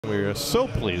we are so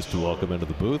pleased to welcome into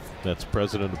the booth. That's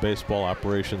President of Baseball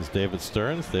Operations, David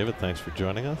Stearns. David, thanks for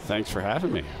joining us. Thanks for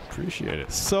having me. Appreciate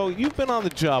it. So you've been on the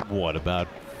job, what, about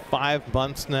 5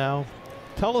 months now?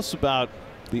 Tell us about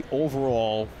the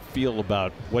overall feel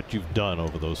about what you've done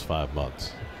over those 5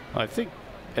 months. I think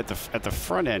at the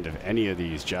front end of any of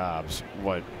these jobs,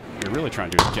 what you're really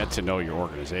trying to do is get to know your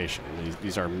organization.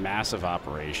 These are massive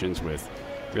operations with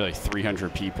really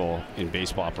 300 people in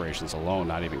baseball operations alone,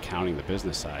 not even counting the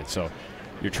business side. So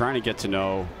you're trying to get to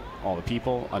know all the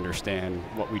people, understand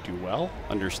what we do well,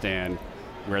 understand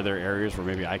where there are areas where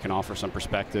maybe I can offer some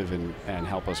perspective and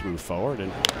help us move forward. And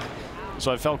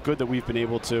so I felt good that we've been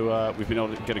able to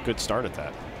get a good start at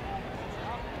that.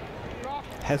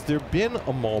 Has there been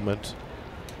a moment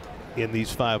in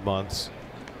these 5 months,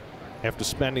 after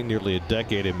spending nearly a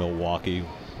decade in Milwaukee,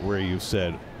 where you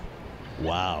said,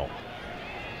 wow,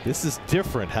 this is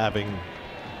different having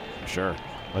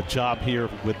a job here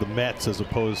with the Mets as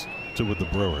opposed to with the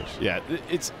Brewers? Yeah,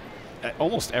 it's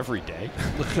almost every day.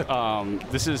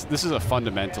 This is a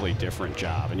fundamentally different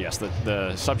job. And yes,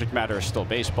 the subject matter is still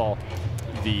baseball.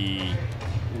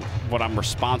 What I'm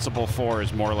responsible for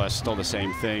is more or less still the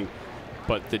same thing,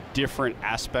 but the different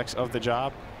aspects of the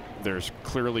job, there's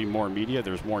clearly more media,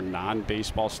 there's more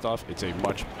non-baseball stuff. It's a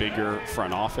much bigger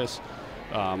front office.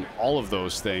 All of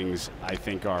those things, I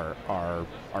think, are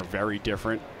very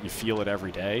different. You feel it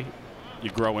every day. You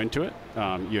grow into it.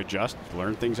 You adjust,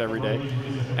 learn things every day.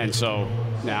 And so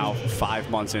now, 5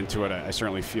 months into it, I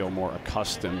certainly feel more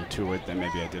accustomed to it than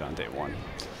maybe I did on day one.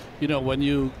 You know, when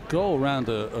you go around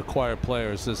to acquire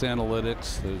players, there's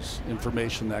analytics, there's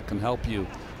information that can help you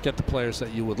get the players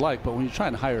that you would like. But when you're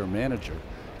trying to hire a manager,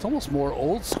 it's almost more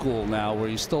old school now, where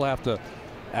you still have to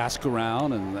ask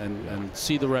around and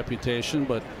see the reputation,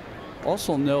 but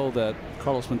also know that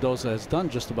Carlos Mendoza has done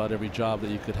just about every job that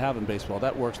you could have in baseball.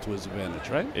 That works to his advantage,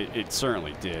 right? It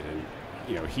certainly did. And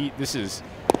you know,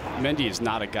 Mendy is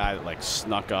not a guy that like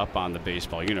snuck up on the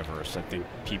baseball universe. I think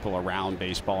people around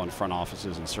baseball and front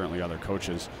offices and certainly other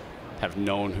coaches have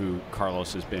known who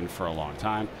Carlos has been for a long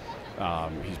time.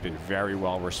 He's been very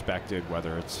well respected,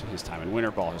 whether it's his time in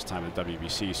winter ball, his time at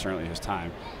WBC, certainly his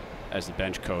time as the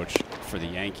bench coach for the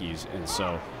Yankees. And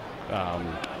so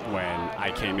when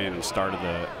I came in and started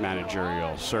the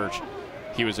managerial search,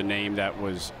 he was a name that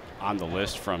was on the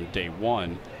list from day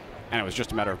one, and it was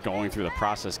just a matter of going through the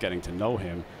process, getting to know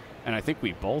him. And I think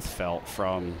we both felt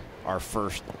from our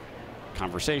first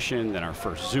conversation, then our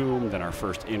first Zoom, then our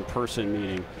first in-person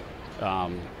meeting,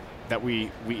 that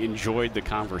we enjoyed the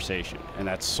conversation. And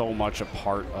that's so much a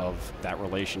part of that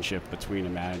relationship between a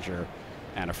manager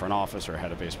and a front office or a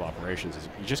head of baseball operations, is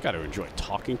you just got to enjoy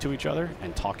talking to each other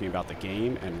and talking about the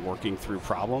game and working through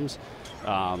problems.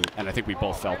 And I think we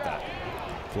both felt that.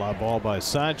 Fly ball by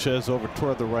Sanchez over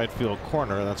toward the right field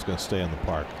corner. That's going to stay in the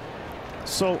park.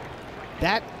 So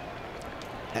that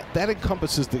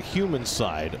encompasses the human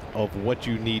side of what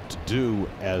you need to do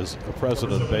as a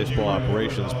president of baseball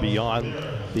operations beyond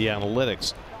the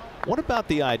analytics. What about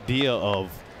the idea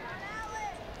of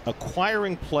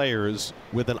acquiring players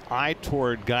with an eye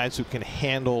toward guys who can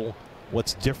handle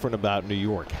what's different about New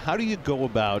York? How do you go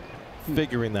about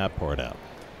figuring that part out?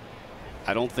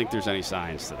 I don't think there's any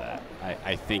science to that.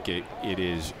 I think it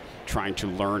is trying to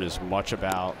learn as much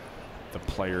about the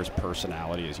player's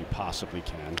personality as you possibly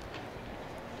can.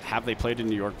 Have they played in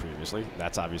New York previously?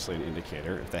 That's obviously an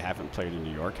indicator. If they haven't played in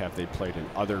New York, have they played in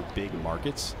other big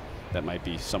markets that might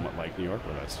be somewhat like New York,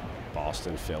 whether that's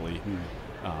Boston, Philly,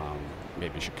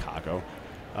 maybe Chicago?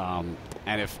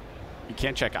 And if you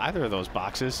can't check either of those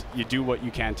boxes, you do what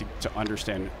you can to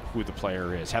understand who the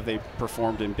player is. Have they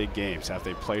performed in big games? Have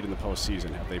they played in the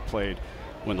postseason? Have they played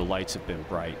when the lights have been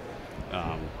bright?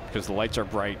 Because the lights are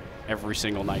bright every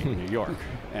single night in New York,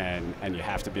 and you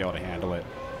have to be able to handle it.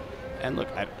 And look,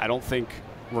 I don't think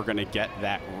we're going to get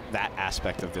that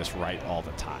aspect of this right all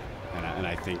the time. And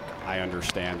I think I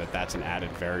understand that that's an added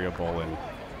variable in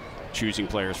choosing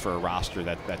players for a roster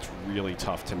that's really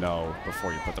tough to know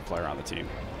before you put the player on the team.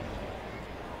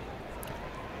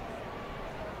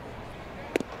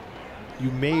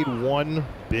 You made one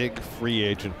big free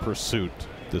agent pursuit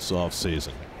this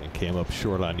offseason and came up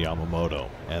short on Yamamoto.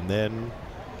 And then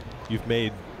you've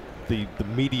made the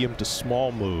medium to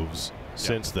small moves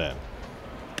since then.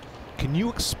 Can you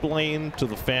explain to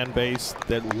the fan base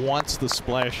that wants the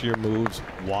splashier moves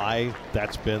why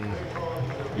that's been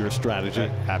your strategy?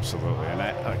 Absolutely. And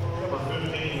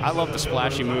I love the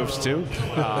splashy moves too.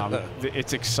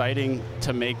 It's exciting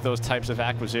to make those types of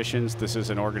acquisitions. This is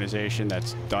an organization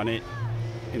that's done it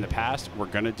in the past. We're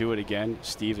going to do it again.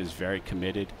 Steve is very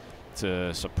committed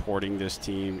to supporting this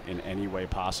team in any way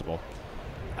possible.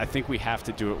 I think we have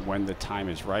to do it when the time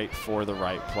is right for the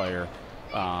right player.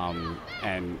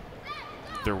 And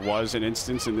there was an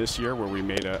instance in this year where we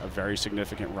made a very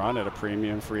significant run at a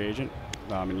premium free agent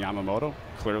in Yamamoto.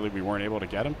 Clearly, we weren't able to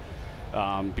get him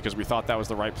because we thought that was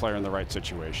the right player in the right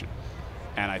situation.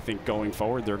 And I think going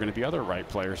forward, there are going to be other right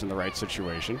players in the right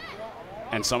situation.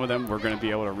 And some of them we're going to be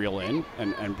able to reel in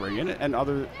and bring in, and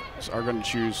others are going to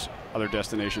choose other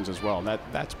destinations as well. And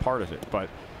that's part of it. But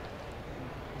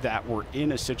that we're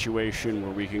in a situation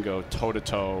where we can go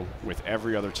toe-to-toe with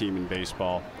every other team in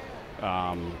baseball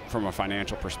from a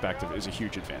financial perspective is a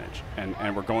huge advantage.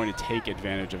 And we're going to take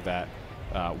advantage of that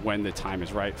when the time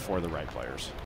is right for the right players.